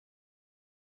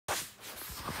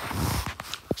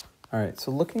All right,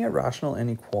 so looking at rational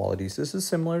inequalities, this is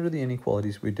similar to the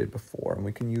inequalities we did before, and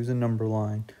we can use a number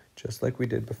line just like we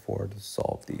did before to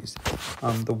solve these.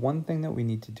 The one thing that we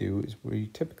need to do is we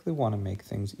typically want to make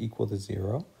things equal to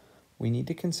 0. We need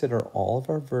to consider all of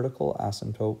our vertical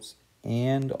asymptotes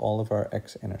and all of our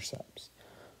x-intercepts.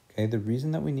 Okay, the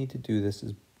reason that we need to do this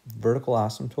is vertical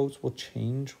asymptotes will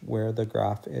change where the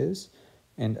graph is,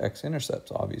 and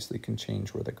x-intercepts obviously can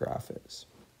change where the graph is.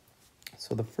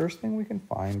 So the first thing we can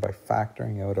find by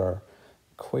factoring out our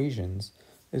equations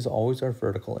is always our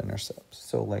vertical intercepts.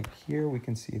 So like here we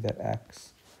can see that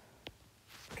x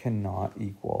cannot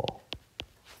equal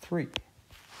 3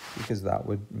 because that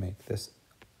would make this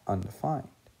undefined.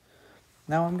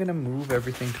 Now I'm going to move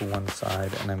everything to one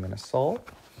side and I'm going to solve.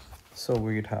 So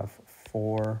we'd have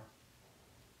 4,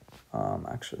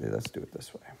 actually let's do it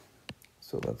this way.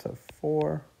 So let's have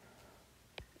 4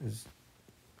 is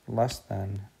less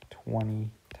than 20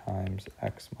 times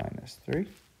x minus 3.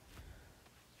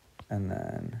 And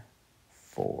then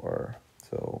 4,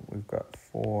 so we've got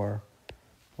 4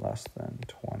 less than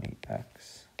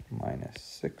 20x minus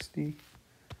 60.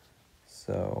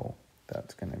 So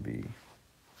that's going to be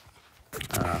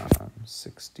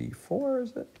 64,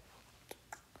 is it?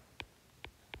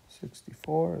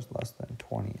 64 is less than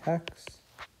 20x.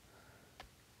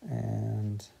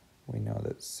 And we know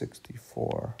that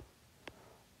 64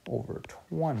 over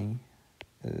 20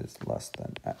 is less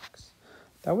than x.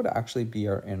 That would actually be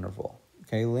our interval.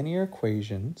 Okay, linear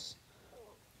equations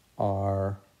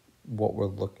are what we're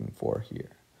looking for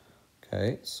here.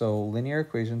 Okay, so linear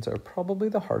equations are probably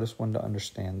the hardest one to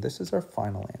understand. This is our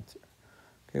final answer.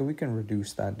 Okay, we can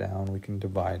reduce that down. We can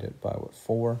divide it by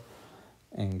 4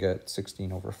 and get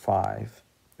 16 over 5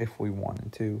 if we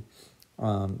wanted to.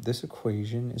 This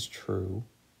equation is true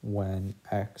when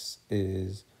x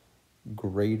is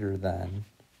greater than,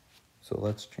 so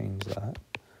let's change that.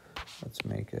 Let's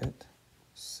make it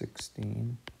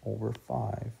 16 over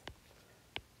 5,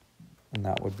 and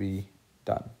that would be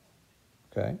done,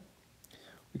 okay?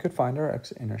 We could find our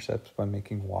x-intercepts by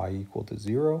making y equal to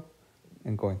 0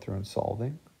 and going through and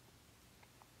solving.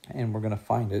 And we're going to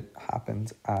find it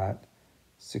happens at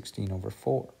 16 over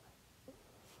 4.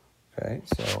 Okay,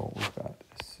 so we've got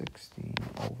 16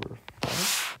 over 4.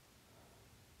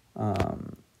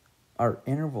 Our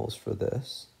intervals for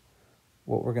this,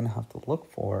 what we're going to have to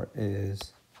look for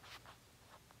is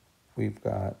we've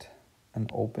got an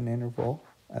open interval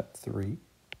at 3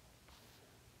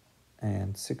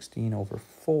 and 16 over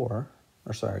 4,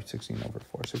 or sorry, 16 over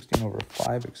 4, 16 over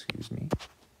 5, excuse me,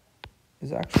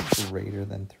 is actually greater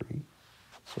than 3.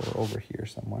 So we're over here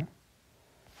somewhere.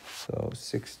 So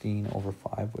 16 over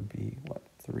 5 would be, what,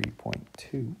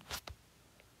 3.2.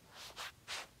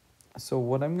 So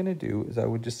what I'm going to do is I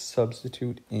would just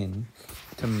substitute in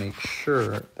to make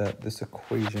sure that this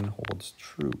equation holds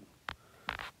true.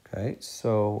 Okay,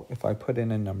 so if I put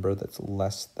in a number that's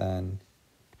less than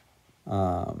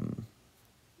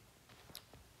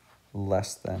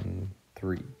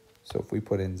 3, so if we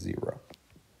put in 0.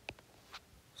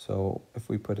 So if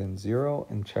we put in 0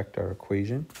 and checked our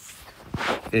equation,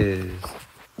 and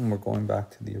we're going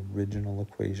back to the original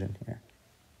equation here.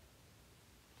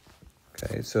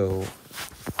 Okay, so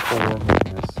 4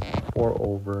 minus 4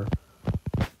 over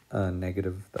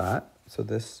negative that. So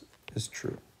this is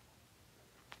true.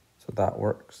 So that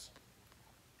works.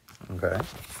 Okay.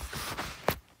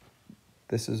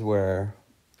 This is where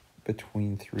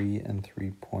between 3 and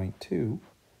 3.2,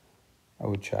 I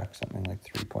would check something like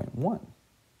 3.1.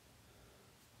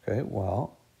 Okay,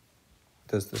 well,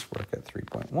 does this work at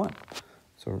 3.1?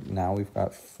 So now we've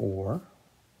got 4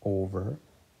 over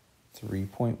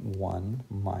 3.1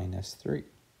 minus 3.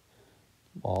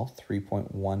 Well,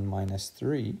 3.1 minus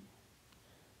 3 is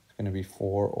going to be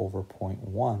 4 over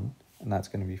 0.1, and that's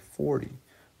going to be 40.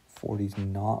 40 is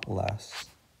not less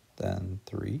than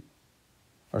 3,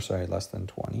 or sorry, less than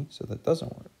 20, so that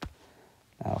doesn't work.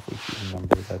 Now, if we choose a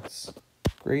number that's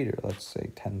greater, let's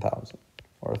say 10,000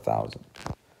 or 1,000.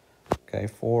 Okay,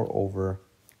 4 over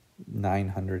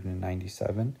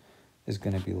 997 is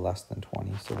going to be less than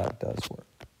 20, so that does work.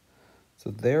 So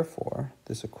therefore,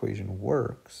 this equation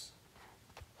works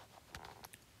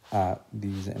at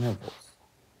these intervals.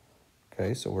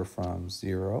 Okay, so we're from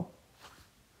 0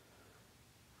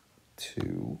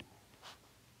 to,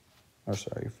 or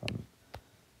sorry, from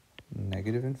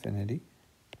negative infinity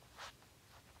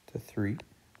to 3,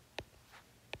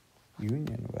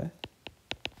 union with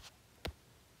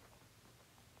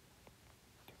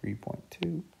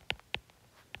 3.2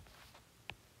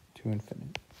 to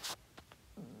infinity.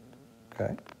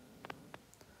 Okay.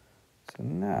 So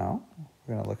now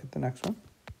we're going to look at the next one.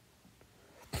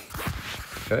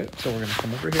 Okay, so we're going to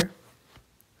come over here.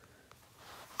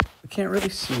 can't really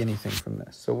see anything from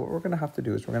this. So what we're going to have to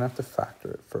do is we're going to have to factor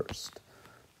it first.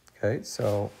 Okay,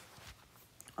 so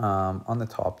on the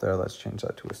top there, let's change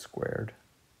that to a squared.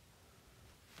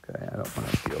 Okay, I don't want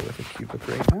to deal with a cubic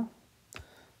right now.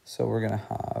 So we're going to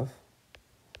have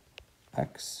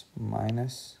x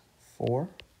minus 4,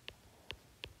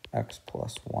 x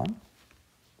plus 1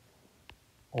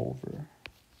 over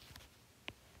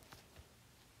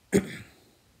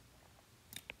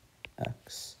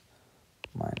x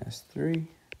minus 3,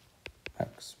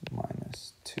 x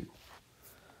minus 2.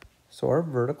 So our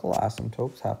vertical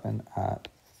asymptotes happen at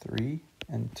 3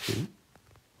 and 2.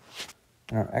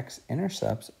 And our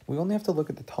x-intercepts, we only have to look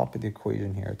at the top of the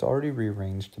equation here. It's already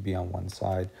rearranged to be on one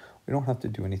side. We don't have to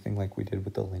do anything like we did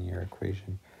with the linear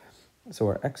equation. So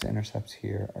our x-intercepts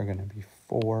here are going to be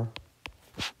 4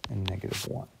 and negative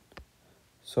 1.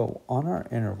 So on our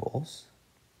intervals,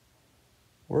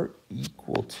 we're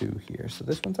equal to here. So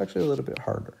this one's actually a little bit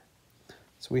harder.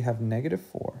 So we have negative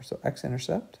 4. So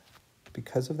x-intercept,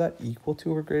 because of that equal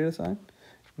to or greater sign,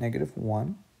 negative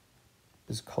 1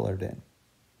 is colored in.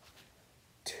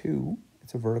 2,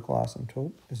 it's a vertical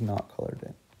asymptote, is not colored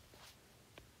in.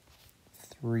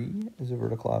 3 is a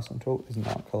vertical asymptote, is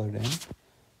not colored in.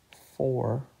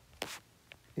 4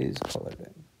 is colored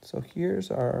in. So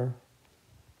here's our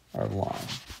line.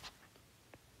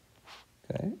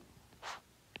 Okay.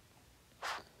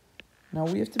 Now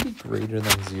we have to be greater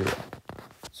than 0.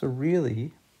 So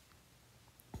really,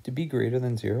 to be greater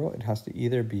than 0, it has to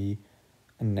either be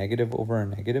a negative over a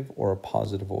negative or a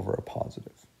positive over a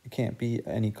positive. It can't be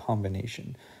any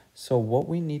combination. So what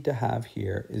we need to have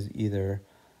here is either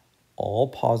all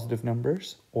positive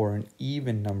numbers or an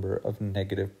even number of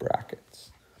negative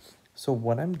brackets. So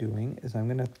what I'm doing is I'm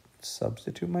going to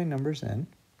substitute my numbers in.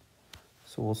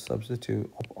 So we'll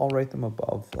substitute, I'll write them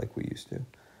above like we used to.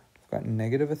 I've got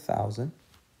negative 1,000.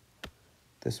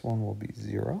 This one will be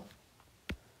 0.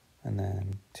 And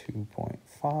then 2.5,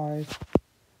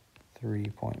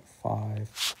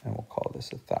 3.5, and we'll call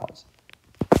this 1,000.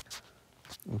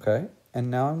 Okay, and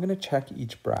now I'm going to check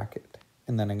each bracket,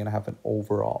 and then I'm going to have an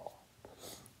overall.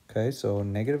 Okay, so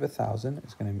negative 1,000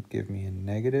 is going to give me a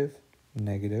negative,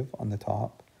 negative on the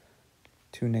top,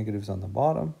 2 negatives on the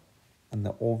bottom, and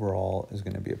the overall is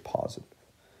going to be a positive.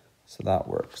 So that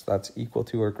works. That's equal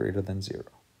to or greater than 0.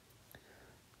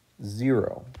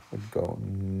 0 would go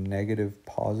negative,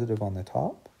 positive on the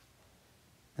top,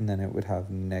 and then it would have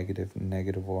negative,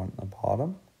 negative on the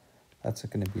bottom. That's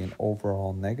going to be an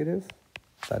overall negative.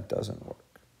 That doesn't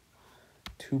work.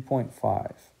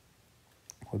 2.5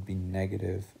 would be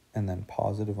negative and then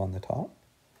positive on the top,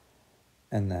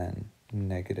 and then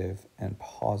negative and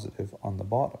positive on the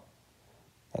bottom.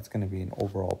 That's going to be an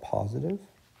overall positive.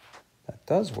 That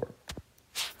does work.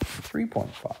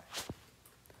 3.5.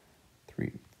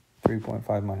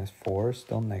 3.5 minus 4 is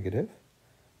still negative.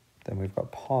 Then we've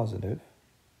got positive.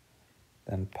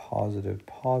 Then positive,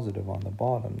 positive on the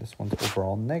bottom. This one's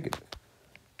overall negative.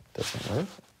 Doesn't work.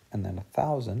 And then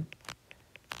 1,000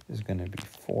 is going to be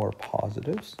 4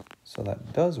 positives. So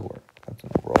that does work. That's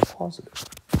an overall positive.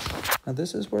 Now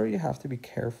this is where you have to be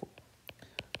careful.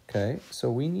 Okay, so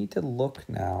we need to look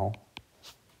now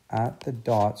at the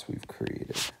dots we've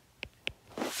created.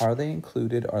 Are they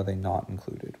included? Are they not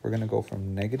included? We're going to go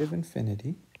from negative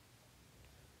infinity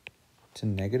to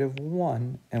negative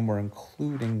 1, and we're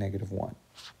including negative 1.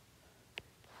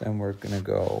 Then we're going to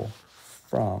go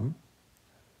from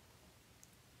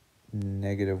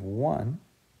negative 1.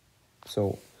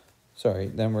 So, sorry,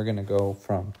 then we're going to go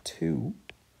from 2,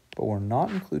 but we're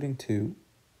not including 2,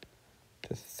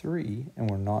 to 3, and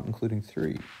we're not including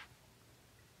 3.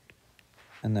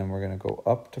 And then we're going to go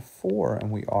up to 4,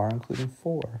 and we are including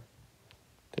 4,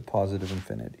 to positive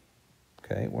infinity.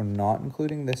 Okay, we're not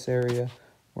including this area.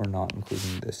 We're not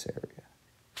including this area.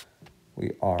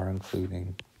 We are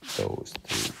including those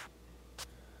 3.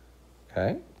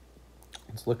 Okay,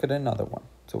 let's look at another one.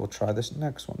 So we'll try this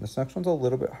next one. This next one's a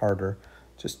little bit harder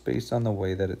just based on the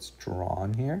way that it's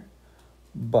drawn here,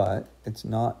 but it's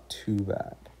not too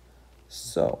bad.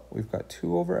 So we've got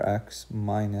 2 over x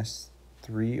minus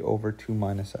 3 over 2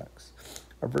 minus x.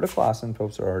 Our vertical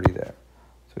asymptotes are already there.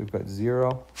 So we've got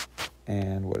 0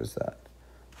 and what is that?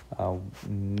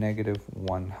 Negative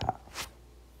 1/2.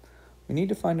 We need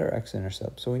to find our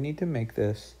x-intercept. So we need to make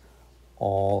this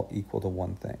all equal to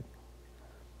one thing.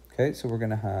 Okay, so we're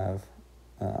going to have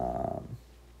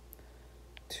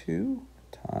 2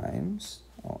 times,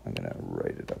 I'm going to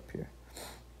write it up here.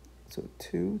 So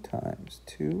 2 times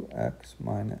 2x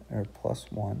minus, or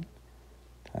plus 1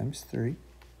 times 3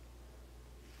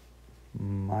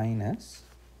 minus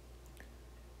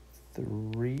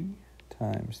 3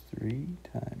 times 3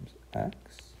 times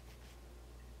x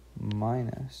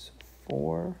minus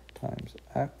 4 times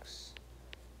x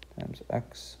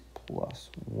plus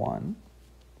 1.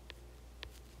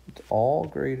 It's all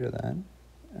greater than,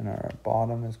 and our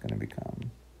bottom is going to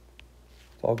become,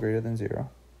 it's all greater than 0.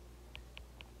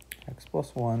 X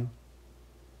plus 1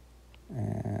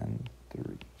 and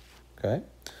 3. Okay?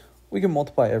 We can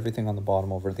multiply everything on the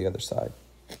bottom over the other side.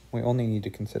 We only need to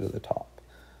consider the top.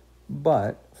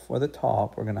 But for the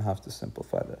top, we're going to have to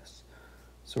simplify this.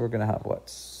 So we're going to have what?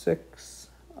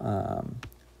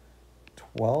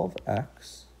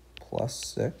 12x plus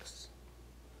 6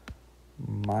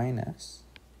 minus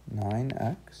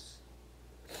 9x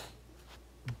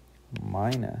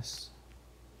minus,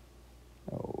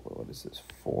 what is this?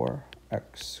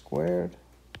 4x squared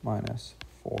minus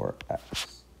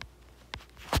 4x.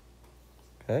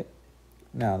 Okay,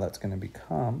 now that's going to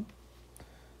become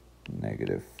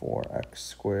negative 4x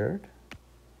squared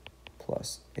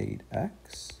plus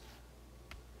 8x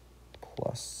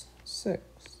plus 6.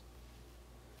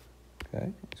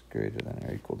 Okay, it's greater than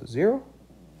or equal to 0.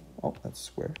 Oh, that's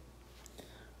square.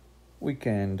 We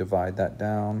can divide that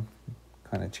down,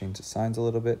 kind of change the signs a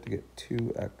little bit to get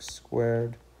 2x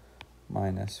squared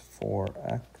minus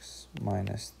 4x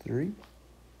minus 3.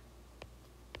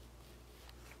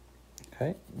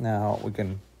 Okay, now we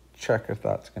can check if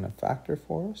that's going to factor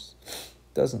for us.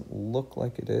 Doesn't look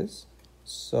like it is,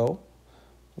 so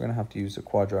we're going to have to use the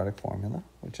quadratic formula,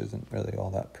 which isn't really all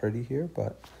that pretty here,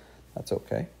 but that's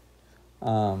okay.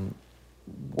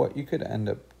 What you could end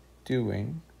up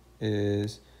doing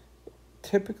is,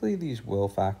 typically these will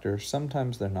factor,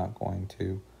 sometimes they're not going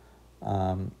to.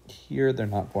 Here they're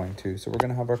not going to, so we're going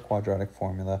to have our quadratic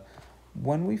formula.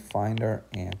 When we find our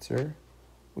answer,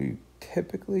 we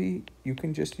typically, you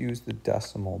can just use the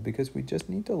decimal because we just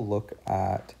need to look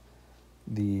at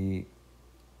the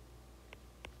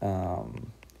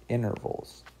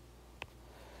intervals.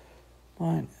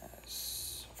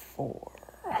 Minus 4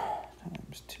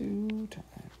 times 2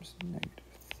 times negative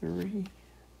 3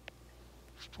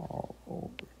 all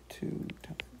over 2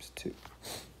 times 2.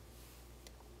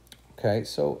 Okay,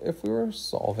 so if we were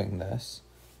solving this,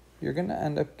 you're going to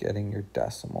end up getting your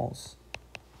decimals.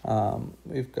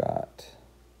 We've got,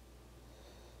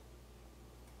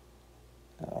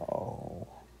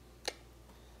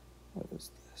 what is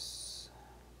this?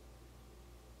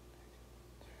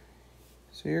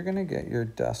 So you're going to get your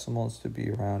decimals to be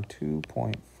around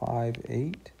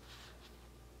 2.58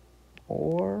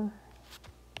 or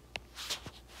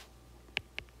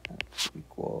x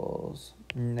equals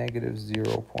negative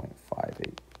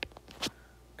 0.58.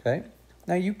 Okay,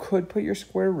 now you could put your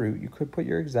square root, you could put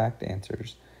your exact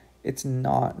answers. It's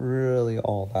not really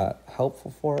all that helpful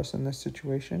for us in this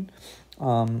situation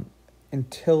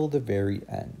until the very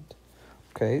end.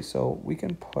 Okay, so we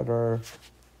can put our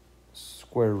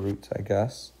square roots, I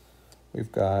guess.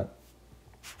 We've got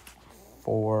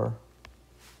 4,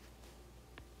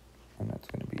 and that's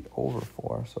going to be over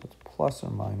 4, so it's plus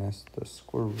or minus the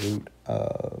square root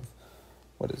of,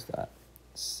 what is that?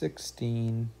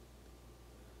 16.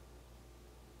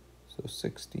 So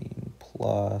 16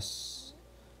 plus,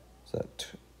 is that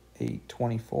 8,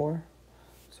 24?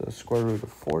 So square root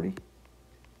of 40.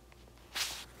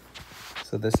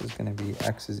 So this is going to be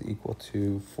x is equal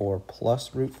to 4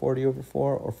 plus root 40 over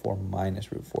 4 or 4 minus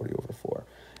root 40 over 4.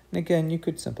 And again, you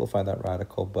could simplify that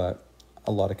radical, but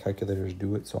a lot of calculators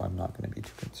do it, so I'm not going to be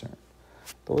too concerned.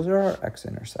 Those are our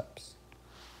x-intercepts.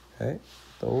 Okay,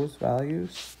 those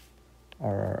values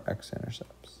are our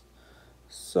x-intercepts.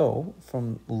 So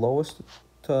from lowest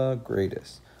to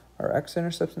greatest, our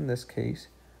x-intercepts in this case,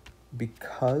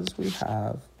 because we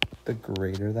have the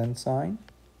greater than sign,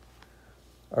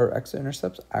 our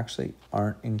x-intercepts actually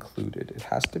aren't included. It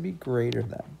has to be greater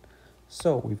than.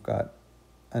 So we've got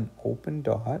an open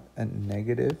dot at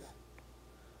negative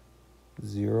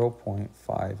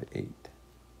 0.58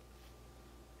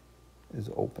 is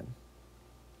open.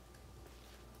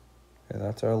 Okay,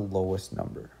 that's our lowest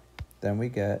number. Then we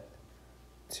get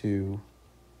to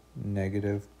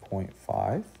negative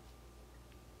 0.5.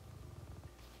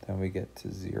 Then we get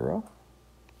to 0.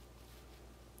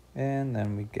 And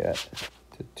then we get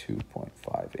to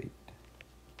 2.58.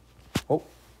 Oh,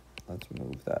 let's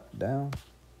move that down.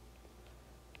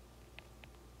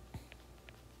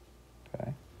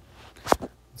 Okay.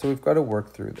 So we've got to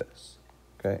work through this.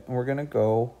 Okay, and we're going to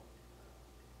go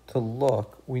to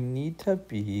look. We need to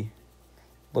be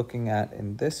looking at,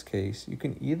 in this case, you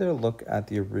can either look at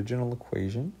the original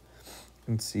equation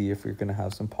and see if you're going to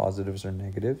have some positives or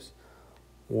negatives,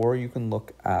 or you can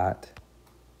look at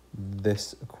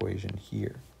this equation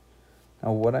here.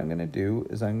 Now what I'm going to do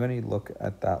is I'm going to look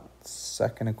at that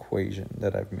second equation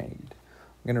that I've made.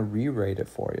 I'm going to rewrite it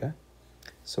for you.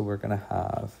 So we're going to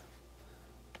have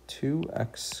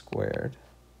 2x squared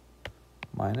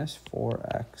minus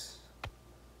 4x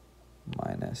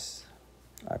minus,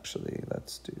 actually,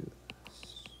 let's do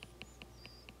this.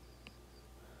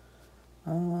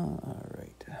 All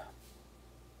right.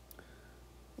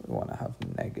 We want to have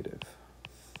negative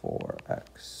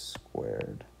 4x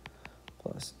squared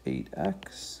plus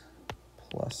 8x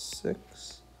plus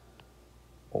 6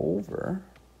 over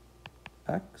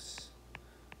x,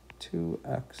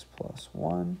 2x plus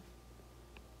 1,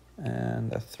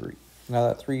 and a 3. Now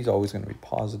that 3 is always going to be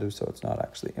positive, so it's not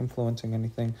actually influencing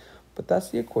anything, but that's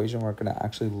the equation we're going to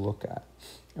actually look at.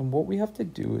 And what we have to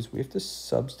do is we have to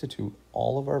substitute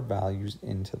all of our values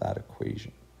into that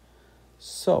equation.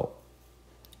 So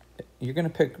you're going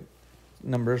to pick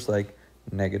numbers like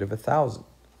negative 1,000.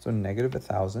 So negative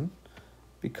 1,000,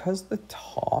 because the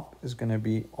top is going to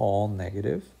be all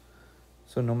negative,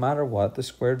 so no matter what, the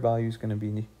squared value is going to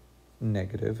be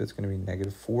negative. It's going to be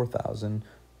negative 4,000,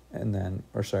 and then,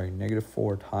 or sorry, negative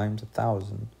 4 times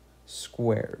 1,000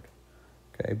 squared.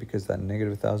 Okay, because that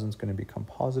negative 1,000 is going to become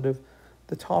positive.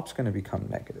 The top's going to become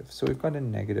negative. So we've got a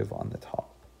negative on the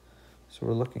top. So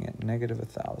we're looking at negative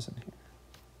 1,000 here.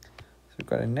 So we've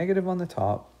got a negative on the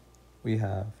top. We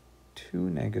have 2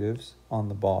 negatives on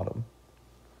the bottom.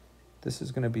 This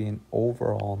is going to be an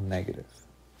overall negative.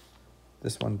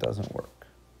 This one doesn't work.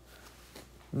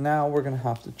 Now we're going to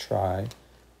have to try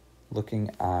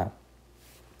looking at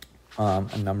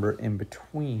a number in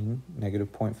between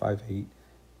negative 0.58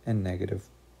 and negative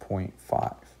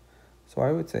 0.5. So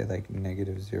I would say like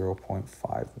negative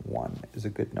 0.51 is a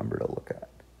good number to look at.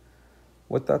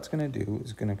 What that's going to do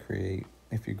is going to create,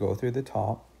 if you go through the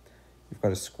top, you've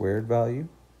got a squared value,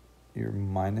 you're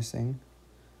minusing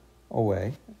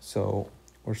away, so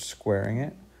we're squaring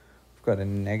it. We've got a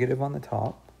negative on the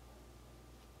top.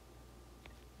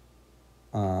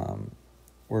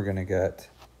 We're going to get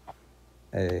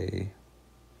a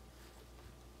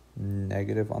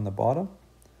negative on the bottom,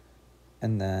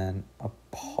 and then a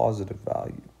positive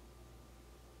value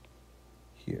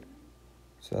here.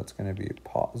 So that's going to be a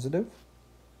positive.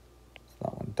 So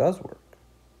that one does work.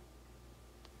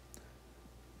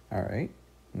 All right,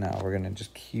 now we're going to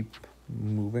just keep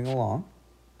moving along.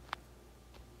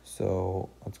 So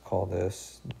let's call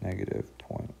this negative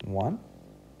 0.1.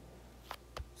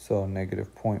 So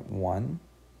negative 0.1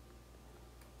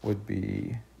 would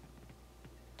be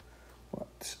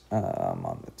what?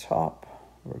 On the top,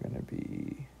 we're going to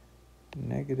be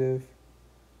negative,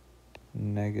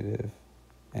 negative,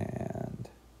 and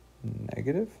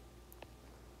negative.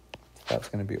 So that's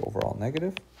going to be overall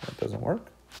negative. That doesn't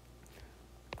work.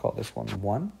 Call this one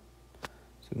 1.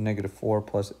 So negative 4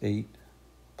 plus 8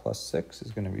 plus 6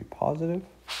 is going to be positive.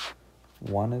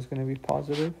 1 is going to be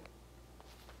positive.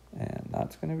 And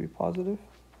that's going to be positive.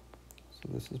 So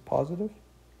this is positive.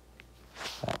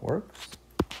 That works.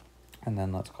 And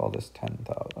then let's call this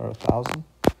 10,000 or 1,000.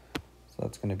 So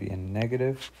that's going to be a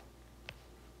negative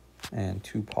and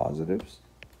 2 positives.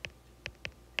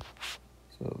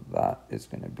 So that is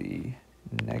going to be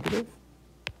negative.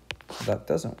 So that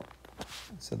doesn't work.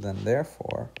 So then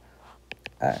therefore,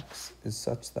 x is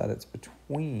such that it's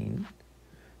between,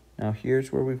 now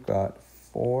here's where we've got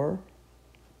 4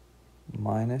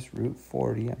 minus root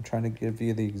 40. I'm trying to give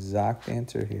you the exact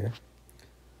answer here.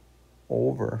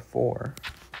 Over 4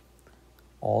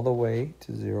 all the way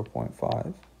to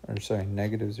 0.5, or sorry,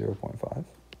 negative 0.5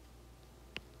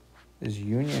 is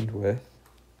unioned with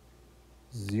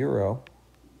 0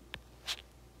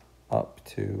 up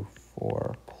to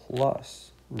 4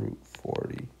 plus root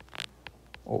 40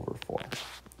 over 4.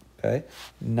 Okay,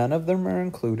 none of them are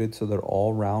included, so they're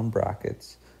all round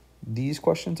brackets. These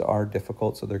questions are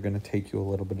difficult, so they're going to take you a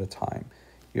little bit of time.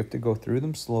 You have to go through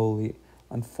them slowly.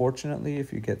 Unfortunately,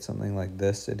 if you get something like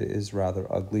this, it is rather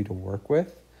ugly to work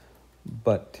with,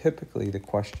 but typically the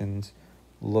questions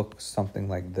look something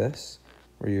like this,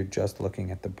 where you're just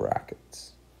looking at the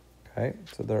brackets. Okay,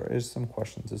 so there is some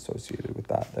questions associated with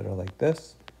that are like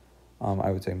this.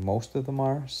 I would say most of them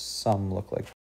are. Some look like